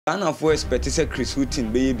Ghana for expect say Chris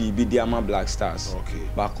Houghton be Diama Black Stars. Okay.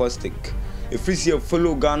 But caustic. If we see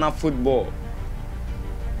follow Ghana football,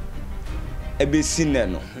 be seen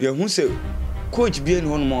no. You who say coach be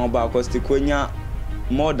one more about caustic when ya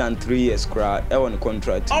more than 3 years cry on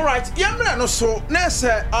contract. All right. Yeah, no so na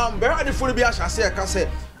say bear the full be as I say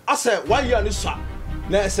I say 1 year ni so.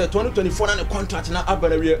 Na say 2024 na contract na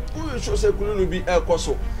abanawie. We show say Kudus be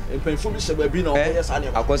so. Painful be say be na yes ani.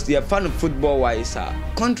 Because the fan football wise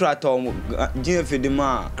contract GFA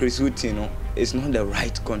Dema Chris Houghton is not the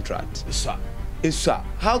right contract. Yes sir.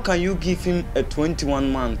 How can you give him a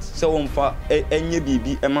 21 months so on for any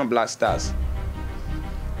BB Emma Black Stars?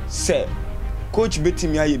 Say coach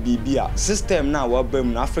betimi aye BB system now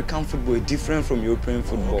wabem African football is different from European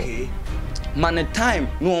football. Okay. Man time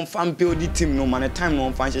no on fan build the team no man time no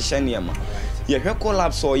on fan share ma. Ye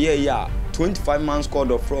collapse or yeah 25 man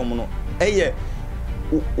squad of from no. Eh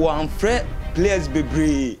one fre players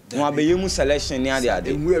bebre no abeyemu selection ni ade ade.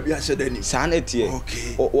 Enwe bi ahye dani. Sanity.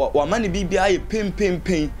 Okay. Wa man BB aye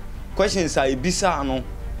pen. Questions are bisa no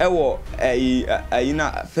ewo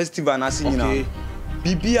na festival na sinyina.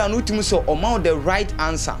 BB anu timu so amount the right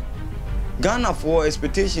answer. Ghana for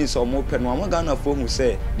expectations or more pen one Ghana for who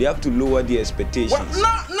say they have to lower the expectations. Well,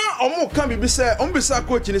 now omo can be say bisa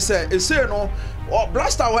coach ni say e say no or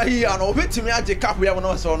blaster wa here no betimi age cap ya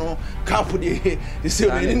no so no cap dey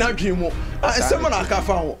say ni na dwimu e say na aka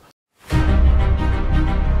fa ho.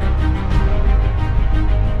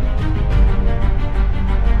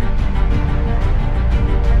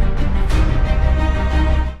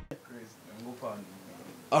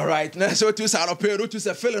 All right, now so to say Peru to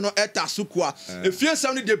say feel no eta sukwa. If you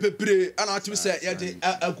some dey bebre and to say ya dey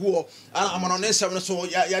aguo and amano ne sem so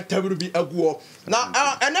ya tabiru bi aguo. Now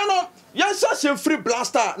and no yan say free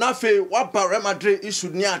blaster na fe wa Real Madrid issue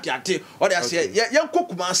ni ade or they say yan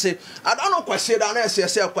Kumasi. I don't know kwase da na say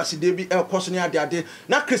kwase dey bi koso ni ade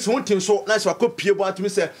na Chris Houghton so na say ko pie bo atimi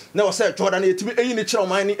say na wo say Jordan etimi eyi ni kire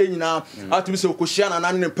man ni enyina atimi say ko hia na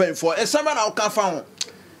ne pen for e sem na wo ka fa ho.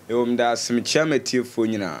 Da simichama tiefo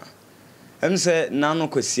nyina em se nano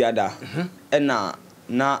kwasiada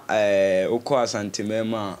na okọ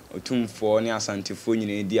asantemema otumfo ne asantefo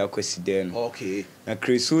nyina edi akwaside no. Okay. Na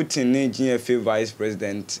Chris Houghton ne GFA vice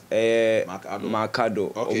president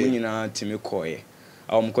Makado omunyina timi koye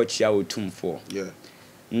awomkochia otumfo. Yeah.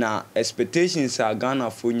 Na expectations are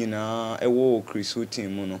Ghana fo nyina ewo Chris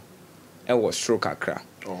Houghton mu no ewo stroke Accra.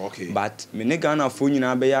 Oh, okay. But me ne Ghana fo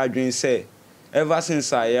nyina be ya adwen say ever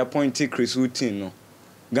since I appointed Chris Houghton no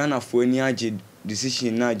Ghana for any age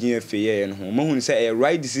decision na GFA ye no mo hu say a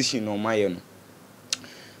right decision no my no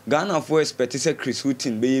Ghana for expect say Chris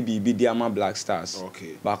Houghton be Diama Black Stars.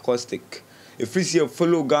 Okay. But caustic if we see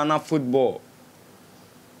follow Ghana football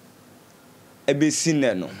e be seen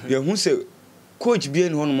no you hu say coach be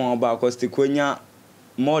no more about caustic when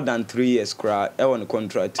more than 3 years cry on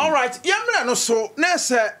contract. All right, yeah no so na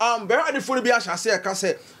say bear the full be asha say ka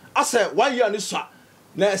say I said 1 year ni so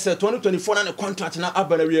na say 2024 na contract na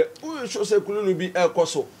abanawie we show say Kudus be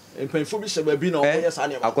so painful be say be na yes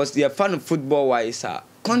ani ma because the fan football wise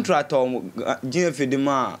contract GFA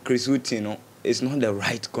Dema Chris Houghton is not the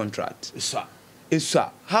right contract. Yes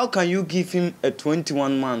sir. How can you give him a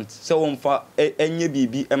 21 months so on for any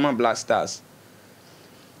BB Emma Black Stars?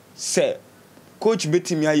 Say coach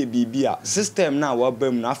betimi aye BB system now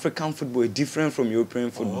wabem African football is different from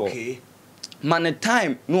European football. Okay. Man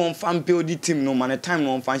time no on fan build the team no man time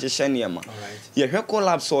no on fan share ma. All right. Ye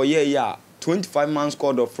collapse or yeah 25 man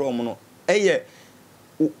squad of from no. Eh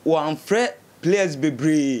one fre players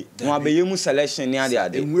bebre no abeyemu selection ni ade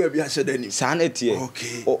ade. Enwe bi ahye dani. Sanity.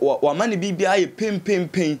 Okay. Wa man BB aye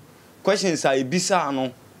pen. Questions are bisa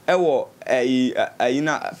no ewo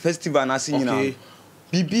na festival na sinyina. Okay.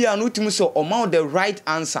 BB anu timu so amount the right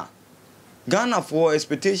answer. Ghana for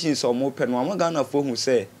expectations or more pen one Ghana for who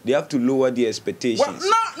say they have to lower the expectations.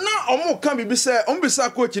 Well, now omo can be say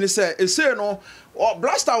bisa coach ni say e say no or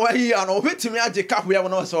blaster wa here no betimi age cap ya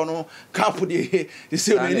no so no cap dey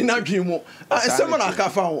say ni na dwimu e say mo na ka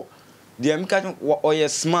fa ho the meka oye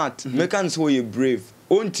smart meka nso oye brave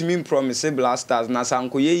ontimi promise blasters na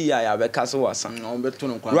sanko ye ya be kase wasan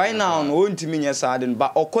right now no ontimi nye sadin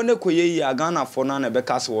ba okone koye ya Ghana for na be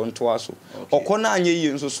kase won to aso okona anye yi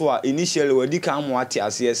nso so a initially wadi kan mo ate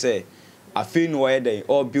ase say afi no ye den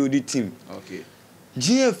or build the team. Okay.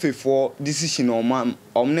 GFA for decision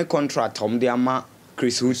omne contract de ama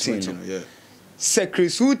Chris Houghton. Yeah. Se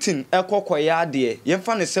Chris Houghton ekokoya de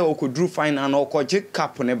yemfa ne se okodru final na okoje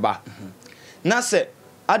cap ne ba. Na se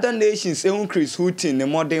other nations ehun Chris Houghton ne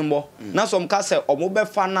modern bo na some ka say omo be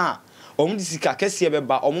fa na Om di sika kese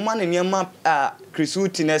beba omo ma ne niema Chris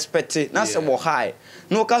Uti na expect na se wo high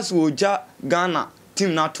no ka so oja Ghana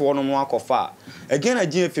team na to no akofa again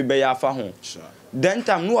GFA be ya fa ho then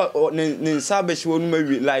time no ne sabe hwe no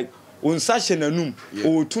mawi like on sashe nanum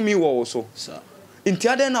o tumi wo so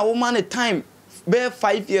intiade na wo man time be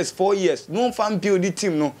 5 years 4 years no fan build the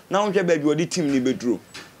team no na won hwe ba bi o the team ni bedro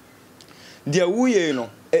dia wuye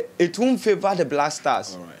no it won't favor the Black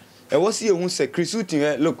Stars. All right. I was here who said Chris Uti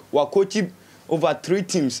look wa coach over 3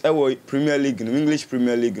 teams Premier League English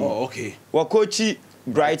Premier League. Oh okay. Wa coach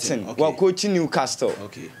Brighton, okay. Wa coach Newcastle.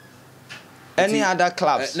 Okay. Any other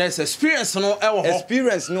clubs? There's experience no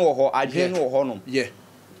experience no ho adwen no ho no. Yeah.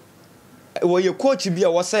 Wa your coach bi a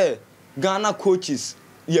was say Ghana coaches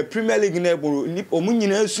your Premier League na eboro omu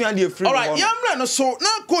nyina asua de free. All right, yamra no so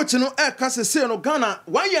na coach no ka se no Ghana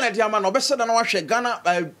 1 year na dia ma no be da na wa hwe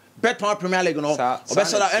Ghana better Premier League no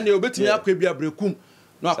obesa da ene obetimi akwa bia brekum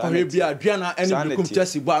no akwa bia aduana ene brekum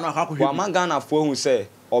Chelsea bo na akwa wa man Ghana fo hu say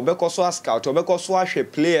obekoso scout obekoso ahwe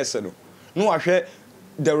players no ahwe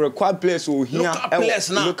the required players o hia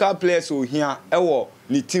local players o hia ewo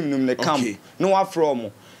ni team num ne camp no wa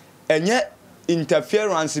from enye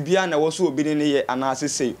interference bia na wo so obi ne ye anase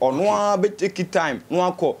say ono a be take time no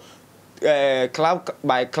akọ club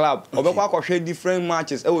by club obekwa akọhwe different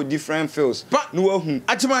matches different fields no wa hu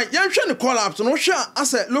atima yan hwe ne collapse no hwe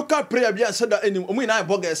as local player bia say that enim omu na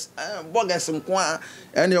bogus nko a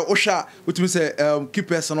ene o hwa utumi say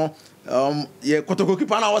keepers no ye kotoko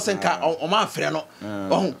keeper na wosenka o ma afre no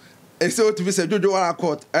ohun ese utumi say jojo wara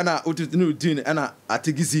court ana utunu din ana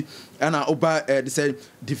ategisi ana oba they say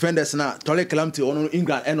defenders na tole calamity on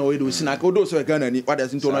England and o do sina ko do so Ghana ni what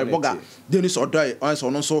does into no boga Dennis Odoi on so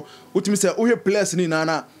no so utumi say o players ni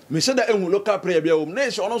na me say da ehun local player bia o na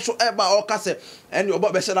so no so e ba o ka say and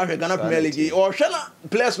oba be say na Ghana Premier League o hwe na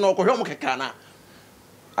players no ko hwe mo keka na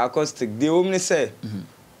acoustic the omni say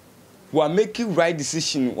we are making right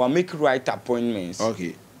decision we are making right appointments.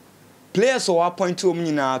 Okay. Players who appoint to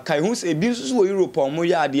me na kai hu say bi so Europe omo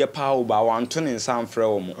ya de power ba wan to ne san frɛ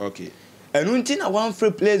omo. Okay. Enu nti na one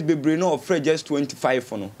free players bebre na ofrɛ just 25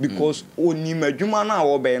 for no because oni madwuma na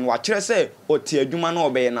wo be no wa kyerɛ sɛ oti adwuma na wo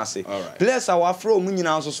be na se. Players a wa frɛ omo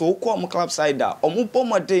nyina so so ko omo club side da omo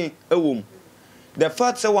pomoden ewom. The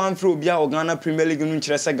fact say one free obi a Ghana Premier League no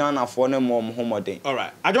kyerɛ sɛ Ghana for na mo homoden. All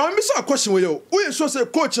right. I don't miss a question with you. We so say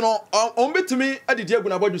coach no on betimi adidi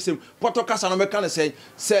aguna bodu sem poto kasa no meka na say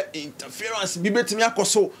interference bi betimi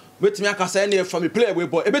akoso betimi akasa na from player we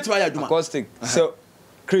boy e betimi ayaduma. Acoustic. So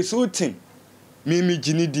Chris Uti mimi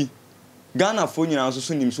jinidi Ghana for nyina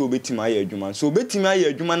so nim so betimi ayaduma. So betimi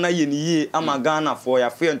ayaduma na ye ni ye ama Ghana for ya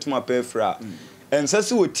fe ntuma pefra.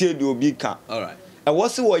 Ensase wo tie de obi ka. All right. I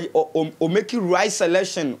was o make right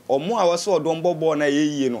selection or more I was so don bobo na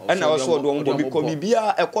ye no and I was so don bobo because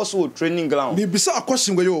bibia e koso training ground me bisa a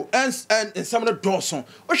question we you and some of the Dawson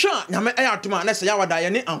o hwa nyame e atoma na se ya wada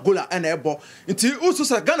ye ne Angola e na ebo nti usu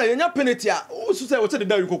se Ghana ye nya penalty a usu se wo te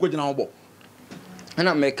da yikoko gina ho bo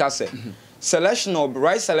na make say selection or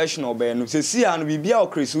right selection or be no se si an bibia o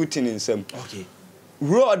Chris Uti nsem. Okay.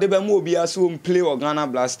 Raw de be mo obi aso play o Ghana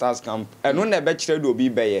Black Stars camp e no na be kire do obi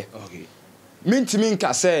be ye. Okay. Mintimi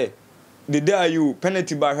nka say the day you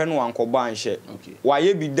penalty ba hwe no ankoba anhye. Okay.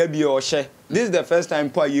 Waye bi da bi o hye. This is the first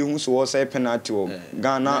time pa ye hu so was say penalty o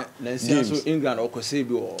Ghana. So England okose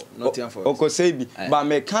bi or Nottingham Forest. Okose bi ba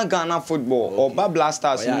me kan Ghana football or ba Black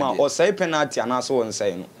Stars ma or say penalty anaso won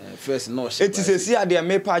say no. First no. It is a see ade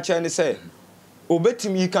me pa cha ni say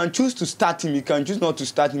obetim you can choose to start him, you can choose not to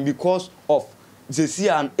start him because of they see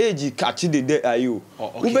an age catch the day are you.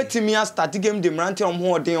 Ubetimi start game the ranting on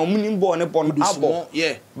more than on ball abo.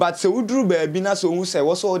 Yeah. But so we drew baby na so who say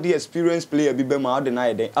what's all the experienced player be ma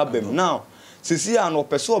deny den abem. Now see an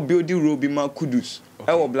opeso building row be ma Kudus.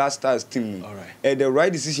 Our Black Stars team. All right. The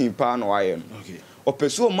right decision pan iron. Okay.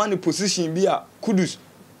 Opeso money position be a Kudus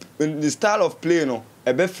the style of play no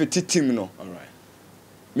e be fit team no. All right.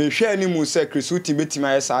 Me share ni mu say Chris Uti betimi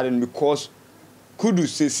ayesade because Kudus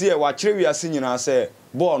se e wa kire wiase nyina se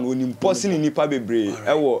ball no ni impossible ni nipa bebre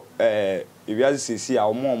e wo wiase se a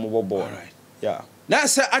omo ball. Yeah. Na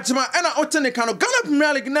say atima ena otene kan Ghana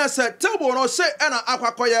Premier League na say table no say ena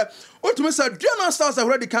akwakoye otumi say Ghana Stars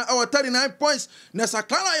already kan 39 points na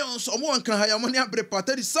Accra Lions omo nkan ha yamoni abre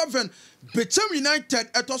 37 Bechem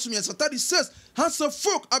United etoso 36 Hansa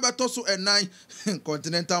Folk abetoso 9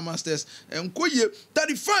 Continental Masters enkoye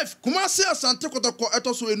 35 Kumasi Asante Kotoko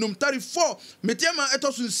etoso enum 34 Metiama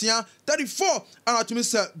etoso 9 34 ana tumi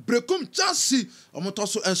say Brekum Chelsea omo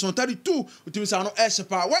toso enso 32 otumi say no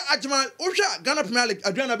espa we ajima ohwa Ghana Premier League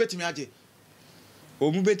aduana betimi age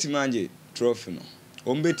omu betimi age trophy no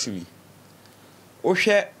omu betimi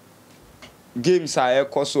ohwe games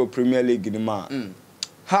are so Premier League ni ma.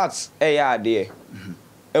 Hearts ade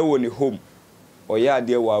won home or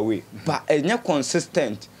ade away. But enye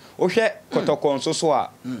consistent. O hwe Kotoko nso so a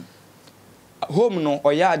home no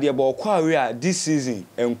or ade but kwa away this season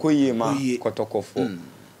enkoye ma Kotoko for.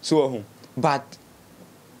 So but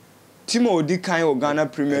Timo odi kan o Ghana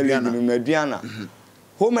Premier League no Aduana.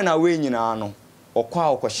 Home and away nyina no okwa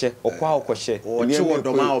okwohye oni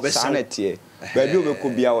odoma obesanete baby obeko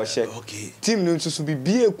bia wo hye team no nso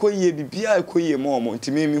bibia ekoye mo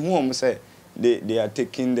ntimi mi hu om say they are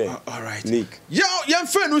taking the league yam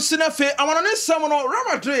fe no sinafe amano ne sam no Real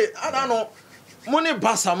Madrid ana no money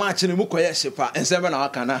Barca match ne mu koye hyepa ensebe na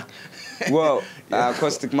waka na well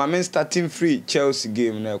acoustic my men starting free Chelsea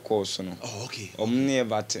game na course no omni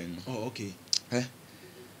Everton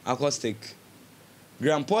acoustic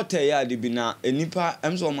Grand Partey ya de bi na enipa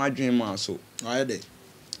emso ma adwen ma so aye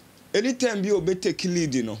anytime bi obetake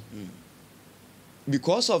lead no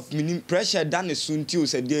because of minim pressure dan sunti o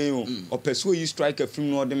se dey o opeso you striker from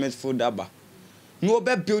no the midfielder ba no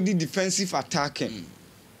be build defensive attacking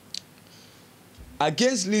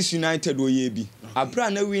against Leeds United o ye bi abra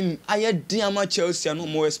na win aye diama Chelsea no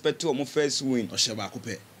mo expect o mo first win o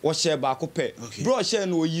sheba ko pe bro share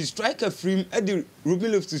no you striker from e the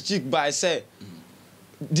Ruben Loftus-Cheek by say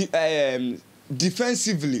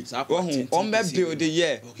defensively on be build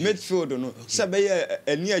the midfield no say be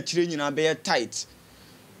ani akire nyina be tight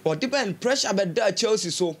or depend pressure be da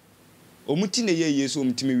Chelsea so omuti na ye so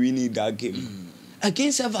omtimi win that game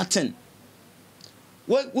against Everton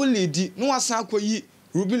what lead no asan akoyi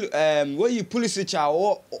Ruben where you Pulisic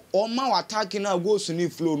or ma attacking na go so ni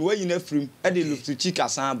flow no where you na free e dey Loftus-Cheek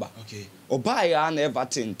asan ba oba ya na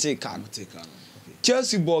Everton take am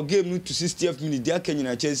Chelsea ball game no to 60th minute dia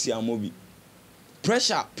Kenya Chelsea amobi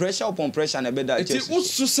pressure upon pressure na be that Chelsea it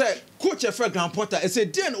so say coach efe Grand Porter e say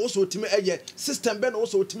den also timi eye system ben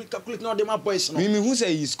also timi calculate now dem boys no me who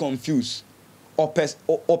say he is confused or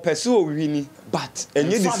person wini but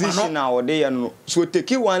any decision na or dey no so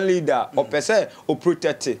take one leader or person or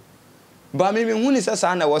protect it but me who ni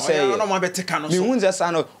say na was say no ma beteka no me who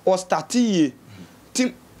say na or start ye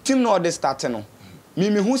team no dey start no me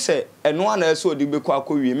who say eno na so dey be kwa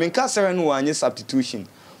akowie me nka say no anye substitution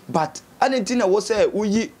but anything was say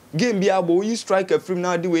we game bia bo we striker from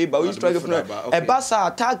now the way but we striker from e basa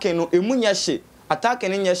attacking no emunya hye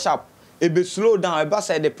attacking nye sharp e be slow down e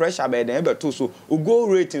basa the pressure be den e be to so goal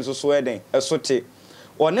rating so e den e so te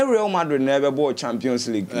or ne Real Madrid na be ball Champions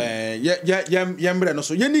League yembre no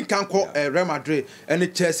so yeni kan ko Real Madrid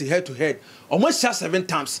and Chelsea head to head almost 7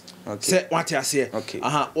 times say what you say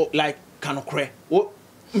like kanokre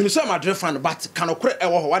Minnesota Madrid fan but kanokre e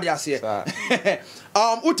wo what you say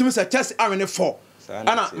ultimate say Chelsea awene 4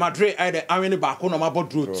 ana Madrid either awene back no ma draw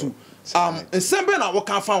 2 ensemble na wo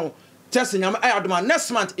kan fa Chelsea nyama ayadoma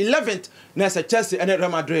next month 11th na say Chelsea and Real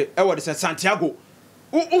Madrid e wo de Santiago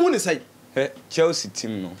who ni say Chelsea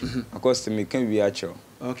team no because me can be actual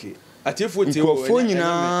atifo team ko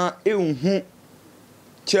nyina ehun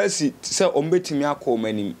Chelsea say ombetimi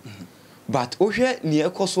akọ but ohwe ne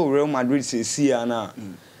ekoso Real Madrid say sia na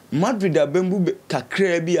Madrid abembu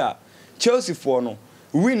kakra bi a Chelsea for no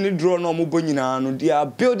win draw no mo bonyina no they are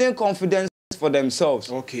building confidence for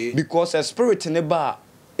themselves because a spirit in the bar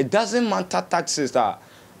it doesn't matter taxes that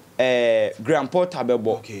Grand Porter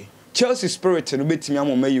bebo Chelsea spirit no betimi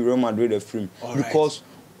amoma Real Madrid afrim because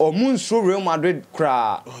omunso Real Madrid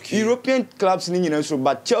kra European clubs ni nyina so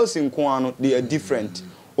but Chelsea nko they are different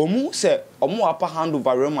omu say omu upper hand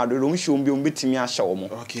over Real Madrid omu show bi betimi ahya omu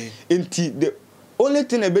enti the only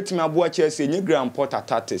thing betimi abo Chelsea nye Grand Porter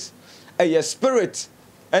tactics a spirit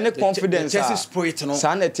any confidence Chelsea spirit no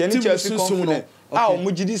sanity any Chelsea confidence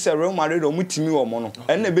omu gidi say Real Madrid omu timi omo no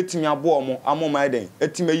and betimi abo omo amoma den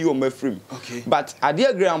etimi yi omo afrim but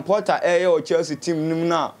ade Grand Porter o Chelsea team nim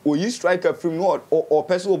na o yi striker afrim no or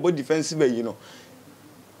person obo defensive you know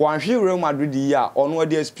one Real Madrid ya ono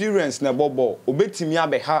the experience na bobo obetimi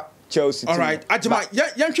abeha Chelsea team. All right ajima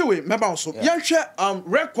yanhwe we meba so yanhwe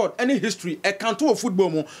record any history account of football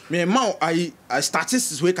mu me ma I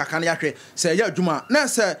statistics we kakane yahwe say ya adwuma na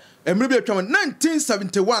say emre bi atwam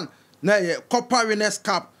 1971 na ye Copa Winners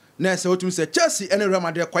Cup na say otum say Chelsea and Real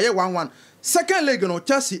Madrid kwaye 1-1 second leg no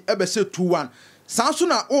Chelsea ebe say 2-1 sanso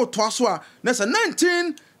na o to aso a na say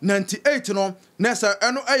 1998 no na say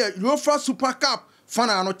eno UEFA Super Cup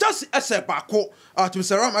fana no Chelsea ese baako atum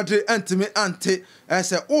say Real Madrid antimi ante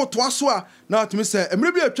ese o to aso a na atum say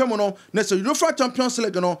emre bi atwam no na say UEFA Champions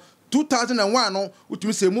League no 2001 no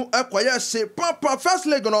utumi say mu ekoye se papa first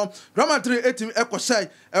leg no Real Madrid etimi ekosey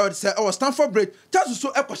say o Stamford Bridge Chelsea so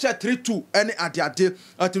ekosey 3-2 any ade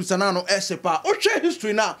atum say na no ese pa o hwe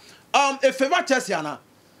history na A favor Chelsea ana.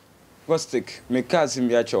 Gostic, me cousin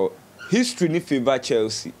Biacho. History ni favor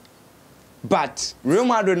Chelsea. But Real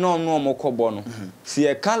Madrid no more kobono. See,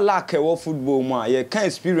 you can't lack a football more. You can't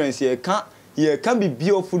experience. You can't be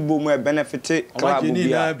bio football more benefit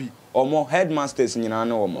club or more headmasters in your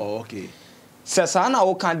no more. Okay. Sasana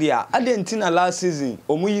Okandia. I didn't last season.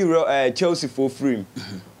 Omu Chelsea for free.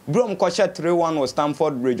 Brom Kosha 3-1 was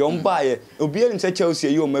Stamford Bridge. On buy Obi in Chelsea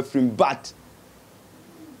you me free, but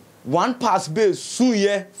one pass base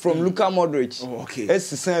soon from Luka Modric. Oh, okay. It's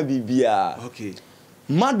the same BBR. Okay.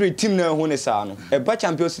 Madrid team na hone sa no eba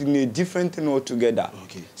Champions League na different thing altogether.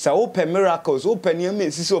 Okay. So open miracles, open yam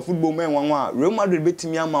sisi of football men wan Real Madrid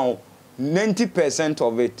betimi ama 90%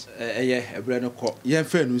 of it. Ebre no ko. Yen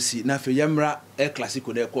fa no si na fa yemra El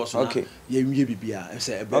Clasico na course na yemwie bibia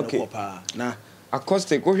say ebre no ko pa na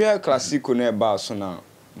acoustic wo hwe Clasico na eba so na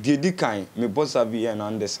de di kan me bossa vie na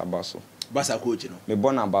ande sabaso. Basa coach no. Me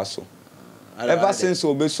bona baso. Ever since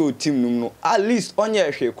obeso team num no at least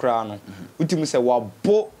onye hwe kra no utim say wa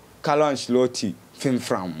bo Carlo Ancelotti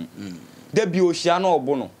fimfram da bi ohia na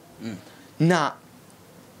obo no na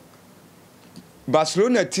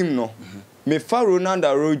Barcelona team no me fa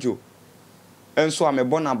Ronaldo Rojo enso a me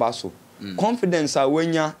bona baso confidence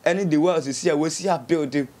awanya any the world see a we see a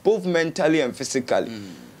build both mentally and physically.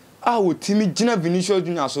 Wo timi gina Vinicius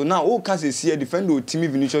Junior so now o can see defend o timi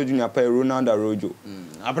Vinicius Junior pa Ronaldo Rojo.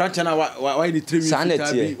 Abrante na why the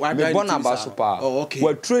training why me born about super. Oh, okay.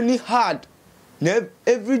 We training hard.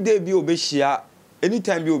 Every day be obeshia,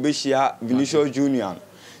 anytime be obeshia Vinicius Junior.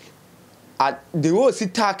 At the wo si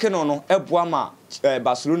taken on Ebuama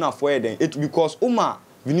Barcelona for then it because Uma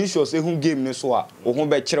Vinicius ehun game ne so a ohun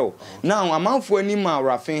be kire. Now amanfo ani ma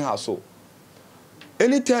Rafinha so.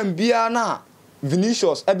 Anytime bia na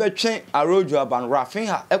Vinicius ebetwen Arojo aban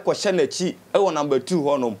Rafinha ekwohye na chi e number 2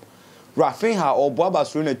 honom. Rafinha or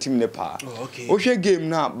Barcelona team nepa. Oh, okay. Oshe game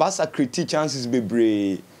na Barca create chances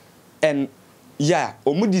bebre and yeah,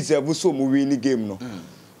 omu deserve so mu win game no.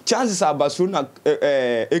 Chances are Barcelona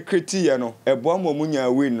create ya no e bo omu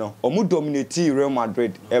nya win no. Omu dominate Real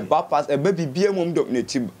Madrid. E ba pass e ba bibia omu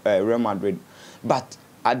dominate Real Madrid. But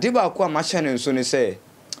adiba ko ma hye ne so ne say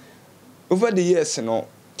over the years no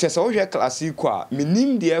chese wo hwe Clasico a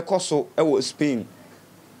minim de ekoso e wo Spain.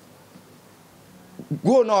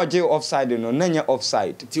 Go no je offside no nanya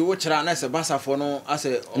offside. Ti wo kira na se Barca for no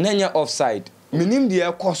ase nanya offside. Minim de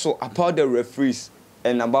ekoso about the referees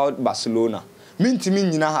and about Barcelona. Mintimi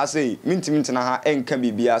nyina ha say, mintimi ntina ha enka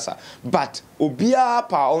bibia sa. But obia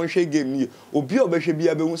pa onhwe game ni, obi obehwe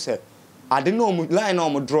bia be hu say ade no line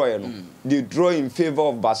no draw no. They draw in favor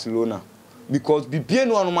of Barcelona. Because bibia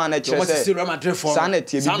no one man kire say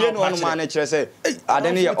sanity bibia no one man kire say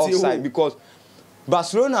ade no offside because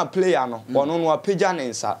Barcelona player no ono no apeja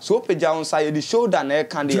nensa so peja on side the shoulder na e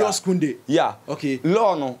kan dey yeah okay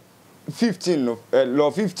law no 15 no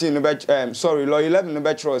law 15 no sorry law 11 no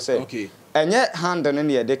be tro say okay enye hand no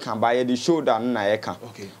na dey kan ba the shoulder no na e kan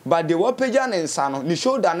okay but the wa peja nensa no the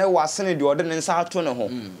shoulder na wasene the ode nensa ato ne ho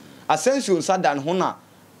Asensio nsa dan ho na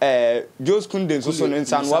Jose Kunde so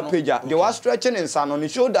nensa no wa peja the was stretching nensa no the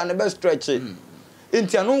shoulder na be stretching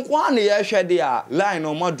intiano kwa na ye hwede a line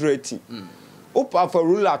no moderate Opa for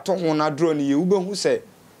ruler to na draw ni you behu say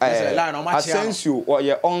Asensio or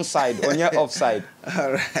your onside or your offside.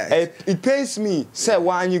 Alright. It pains me say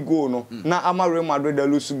one you go no na ama Real Madrid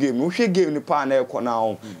lose game. No hwe game ni pa na e ko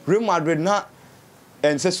na Real Madrid na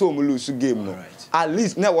and say so mo lose game no. At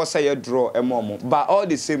least na was say draw e momo. But all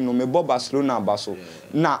the same no me Barcelona baso.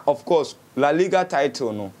 Na of course La Liga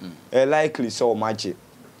title no likely so magic.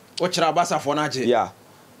 What Barca for na je? Yeah.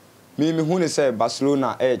 Me who say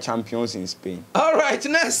Barcelona champions in Spain. All right,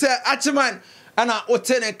 next Atman ana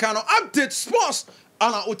otene kano update sports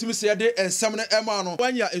ana otimi say dey ensem na ema no.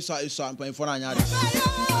 One year isa mpan for na anya de.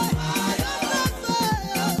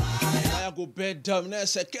 I go bed down na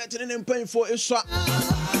say ketene mpan for isa.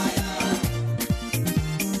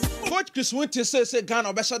 Coach Chris Winter say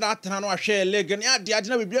Ghana obesha that na no ahwe leg na ade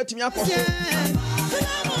na bibia timi akoso.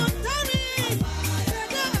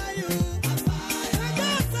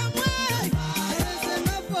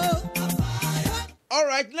 All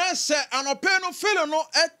right, let's say an openo feel no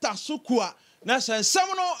eta sukua. Na say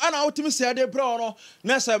nsem no ana otimi say de bro no.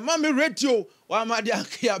 Na say mami radio wa ma de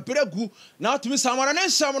ya bregu na otumi samara ne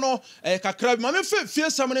nsam no kakra bi ma me fie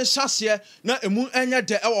sam ne hyase na emu enye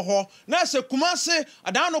de ewo ho na se Kumasi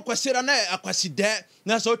adan no kwasira na akwasi de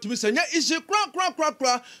na so otumi se nya isi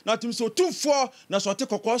kra na otumi se otumfo na so te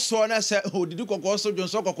kokoso na se odidi kokoso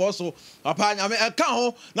dwonso kokoso papa nya me ka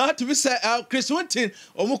ho na otumi se Chris Winton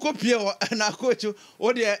omukopie ho na coach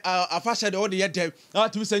o de afashe de o de ye de na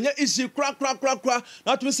otumi se nya isi kra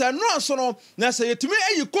na otumi se no so no na se yetumi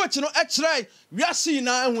ayi coach no ekrai wiase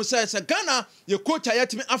na ehu se Ghana ye coach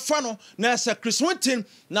ayetumi afa no na se Chris Winton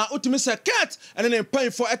na otumi se cat and then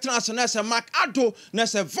paying for eternal na se Mark Ado na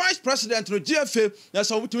se vice president no GFA na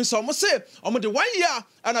se otumi se omo se omo de 1 year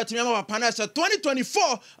and otumi ama papa na se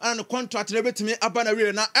 2024 and the contract na betumi abana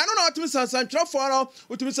we na eno na otumi se santrafo no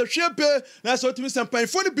otumi se hwebe na se otumi se paying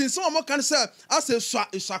for the bin so omo kan se ase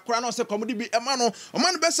isakora no se komodi bi ema no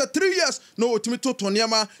omo no be se 3 years no otumi toto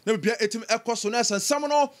niama na bia etumi ekoso na se sam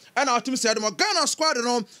no and otumi se de Ghana squad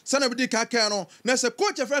no se na bi ka no na se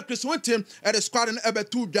coach of Chris Winton at the squad no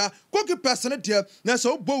ebetu dwa koki person there na se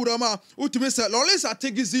obowura ma utumi se Lawrence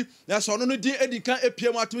Ategizi na so no di edikan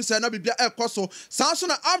epiem atumi se na bibia ekoso sanso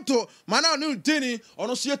na Abdo mana no dini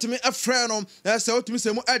ono so yetumi efre no na se utumi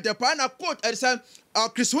se mu edepa na coach edison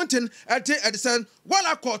Chris Winton edison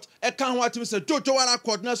wala court e kan ho atumi se Jojo wala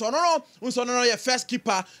court na so no ye first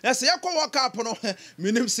keeper na se yakọ work up no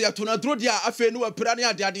minim se yato na dro dia afa ni wapira ne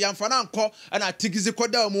ade amfa na anko na Ategizi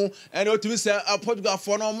koda mu e na utumi se Portugal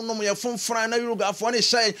fo no ye fonfran na Uruguay fo ne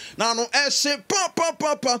hye na no e se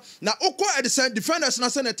pa na ukọ edison defenders na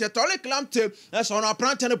se ne tetole clamte na so no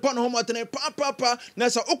apprante ne pon ho motene pa na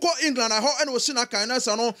se ukọ England ho e na osi na kan na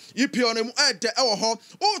se no EPO no mu ede e wo ho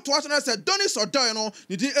o to aso na se Donis Odoy no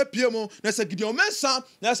ni di EPO na se Gideon Mensah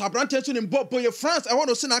na se apprante so ne mbobo ye France e wo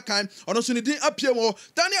no si na kan ono so ni di EPO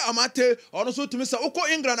Daniel Amate ono so tumi se ukọ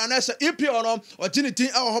England na se EPO no ogini din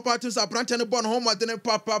e wo ho pa tumi se apprante ne bon ho motene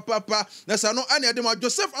pa na se no ane de ma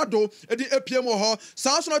Joseph Ado e di EPO ho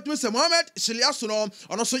sanso no tumi se Mohamed Shiliaso no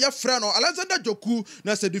ono so ye frɛ no Alexander Joku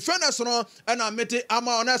na se defenders no na mete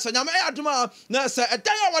ama na se nyame aduma na se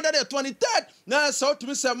edan awada de 23rd na se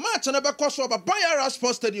otumi se match na be koso ba Bayera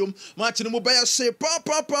Sports Stadium match no mo be se pa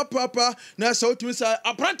na se otumi se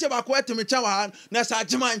apprante ba ko etimi chawa na se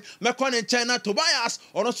agiman me ko ne China Tobias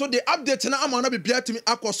ono so de update na ama na bibia timi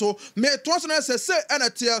akoso me to so na se na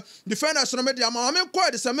tie defenders no me de ama me ko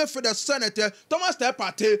de se me for the senator Thomas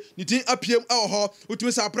Partey ni din apiem e ho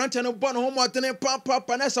otumi se apprante no bon ho mo tene pa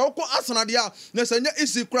na se okọ Arsenal dia na se nya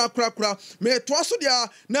isi kra me to so dia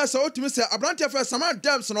na se otumi se apprante fa Saman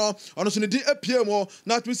Dems no ono so ni din apiem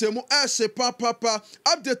na otumi se mu ese pa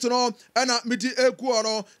update no na me di egu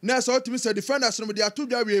no na se otumi se defenders no me dia to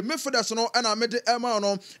dwa we me feders no na me di ema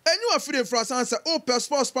no enyu afire frasan se Opel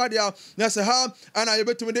Sports Party na se ha na ye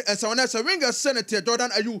betumi di ensa na se winger senator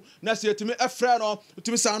Jordan Ayu na se etumi efre no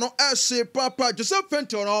otumi sa no ese pa Joseph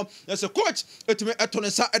Pento no na se coach etumi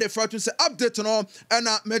etone sa e de fra to se update no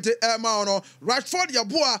na me di ema no Rashford ya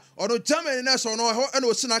boa ono Germany na so no ho na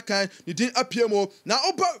osina kan ni din apiemo na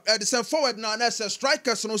oba the same forward na se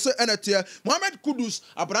strikers no se enetie Mohamed Kudus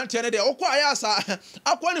abrante ne de okọ ayasa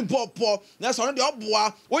akọ ni popo na so no de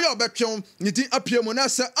oboa wo ye obetwem ni din apiemo na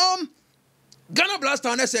se Ghana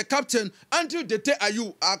Blaster na say captain Andrew Dete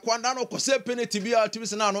Ayu akwanda no kose penalty bia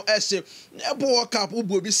tibisi na no ehye na bo World Cup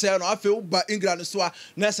ubo bi say no afa uba England so a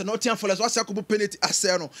na say no tian for so ase akobo penalty ase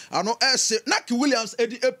no ano ehye Naki Williams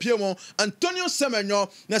edi epiemo Antonio Semenyo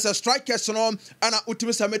na say strikers no ana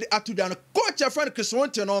utimi say mede atudwa no coach friend Chris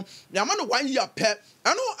Winton no ya ma no 1 year pe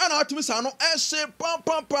ano ana utimi say no ehye pa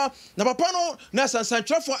na papa no na say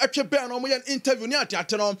central for etwe be no mo ye interview ni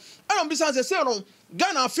atiate no ana mbisa say no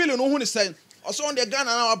Ghana feeling no hu ni say also on the Ghana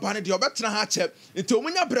na abane de obetena ha chep nti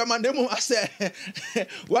omunya brema na mu ase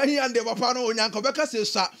wahi ande papa no onyanko beka se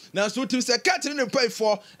sa na so tim se catering ne pay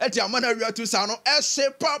for eti amana wi atu sa no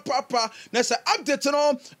ese pa na se update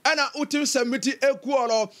no ana utim se miti ekuo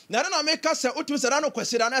no na make se utim se na no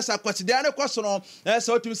kwasida na se kwasida ne kwaso no na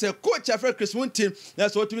se utim se coach Afre Chris Winton na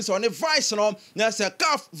se utim se on vice no na se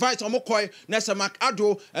CAF vice omukoi na se Mark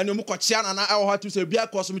Ado ene mu kochia na e ho atu se bia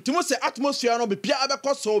kwaso mitim se atmosphere no be bia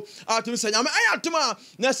abekoso atum se nyame ayatuma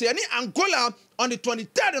na se ni Angola on the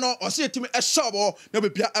 23rd no or see timi eshobo na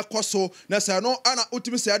bibia ekoso na se no ana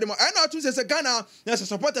utimi se ademo ana utimi se Ghana na se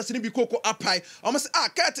supporters ni bi koko apai almost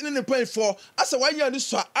cat ni pay for asa wa ya ni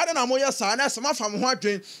so ada na moya sa na se mafam ho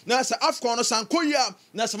adwen na se Afcon no sankoya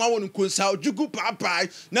na se ma wonu konsa ojugu papai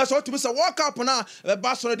na se utimi se World Cup na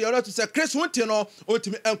ba so de other to say Chris Winton no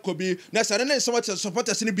utimi enkobi na se ne se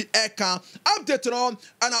supporters ni bi eka update no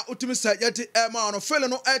ana utimi se yeti ma no fele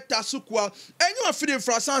no eta sukwa enyu afide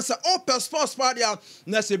frasansa Opel Sports sadia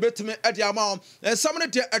na se betime e de ama and some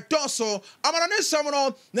of the adorso amana ne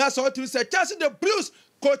samono na so to say Chelsea the Blues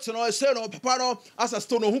coach no say no papa no as a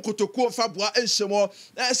stone who kotoku fa boa enhemo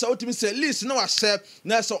na say otimi say list na wahye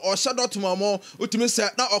na say o shadow to mamo otimi say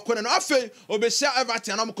na okone no afei obehia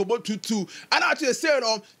Everton na mkobo 2-2 and at say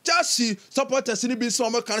no Chelsea supporters ni bi so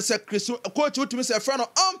mo kan say Chris coach otimi say friend no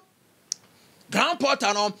Grand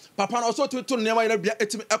Porter no papa no so to nema ina bia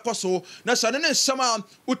etimi ekoso na so ne nsema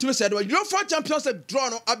utimi said we UEFA Champions League draw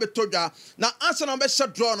no abetodwa na Arsenal be sha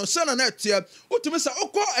draw no se na etie utimi say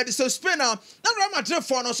okọ edise Spain na Real Madrid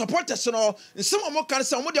for no supporters no nsema mo kan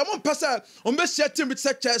say mo de mo pese o be share team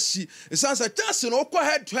with Chelsea isan say Chelsea no okọ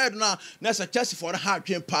head to head na say Chelsea for hard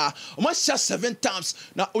twen pa o mo share 7 times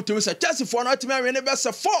na utimi say Chelsea for no utimi we ne be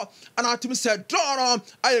say 4 and utimi say draw no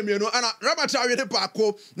ayemienu and Real Madrid we ne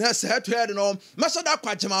baako na say head to head no Masada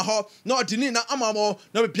kwajema ho na odini na amamo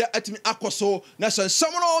na bia atimi akoso na so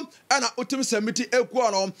somono na utimi se miti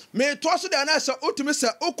egu no me to so de na se utimi se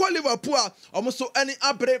ukọ Liverpool a omoso ani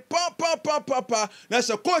abre pa na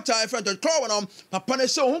se coach a friend Crow no papa na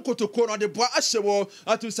se hu kotoko no de boa ahyewo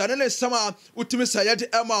atu sa ne sama utimi se ye de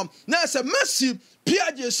ema na se Messi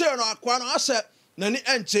piaje se no akwa no ase na ni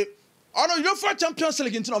enche ono UEFA Champions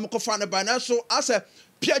League ntino omokofa ne ba na so ase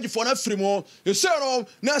Piaji for na frimo you say no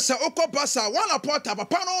na say okobasa one porta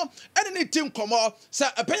papa no any team komo say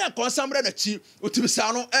epenya konsamre na chi utimi say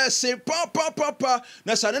no say pa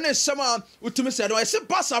na say ne sama utimi say no say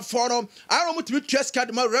basa for no I don't mutimi twes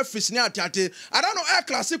card ma referees ni atate I don't know air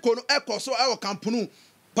classico no echo so e Kampunu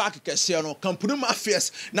park kese no Kampunu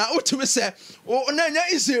mafias na utimi say o na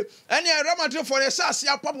nya easy any Real Madrid for the sas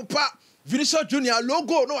ya papa Vinicius Junior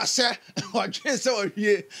logo no ase o dwen se o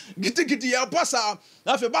hie giti ya pasa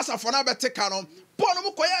na fe basa for na beteka no Bono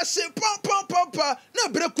mo koya se pa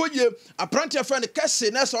na brekoye apprentice friend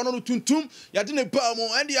kese na so no tuntum ya de ne ba mo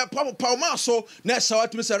and ya pa ma so na so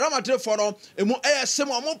atumi se Real Madrid for no emu se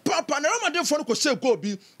mo papa na Real Madrid for no ko se goal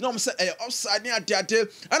bi na mo se offside ni ade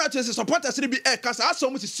and atumi se supporters ni bi kasa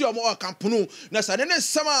aso mo si o mo Kampunu na sa ne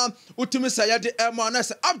sama utumi se ya de ema na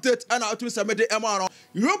se update and atumi se me de ema no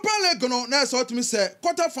Europa League no na so atumi se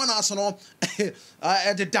quarter finals no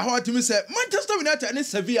de da ho atumi se Manchester United and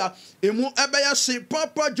Sevilla emu ebeya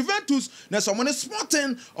papa Juventus na so mo ne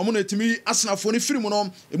Sporting o mo na timi Arsenal for ni film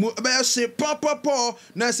no emu ebeya se papa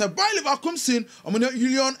na se Bayer Leverkusen o mo na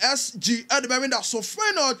Union SG at the Berinda so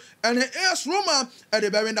final and AS Roma at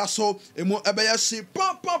the Berinda so emu ebeya se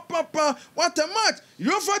papa what a match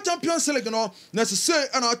UEFA Champions League no na se say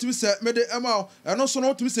and atimi se me de ema and no so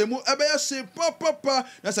no atimi se emu ebeya se papa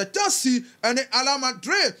na se Chelsea and Real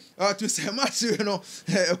Madrid to say match you know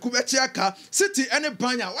Kubechiaka City and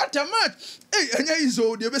Banya what a match enya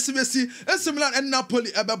izo de besi Milan and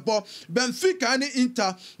Napoli ebebo Benfica and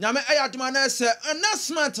Inter nyame ayaduma na se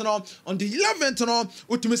announcement no on the 11th no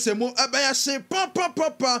utumi se mu ebeya se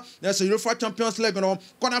papa na se UEFA Champions League no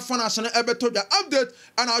quarter finals no ebeto dia update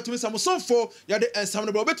and utumi se mu sonfo ya de ensam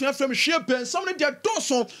no betumi afrem hwe pen some no dia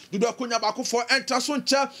doso do akonya ba ko for enter so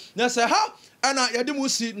nche na se ha ana ya de mu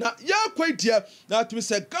si na ya kwadia na utumi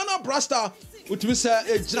se Ghana Brasta utumi se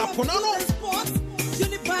ejina ponano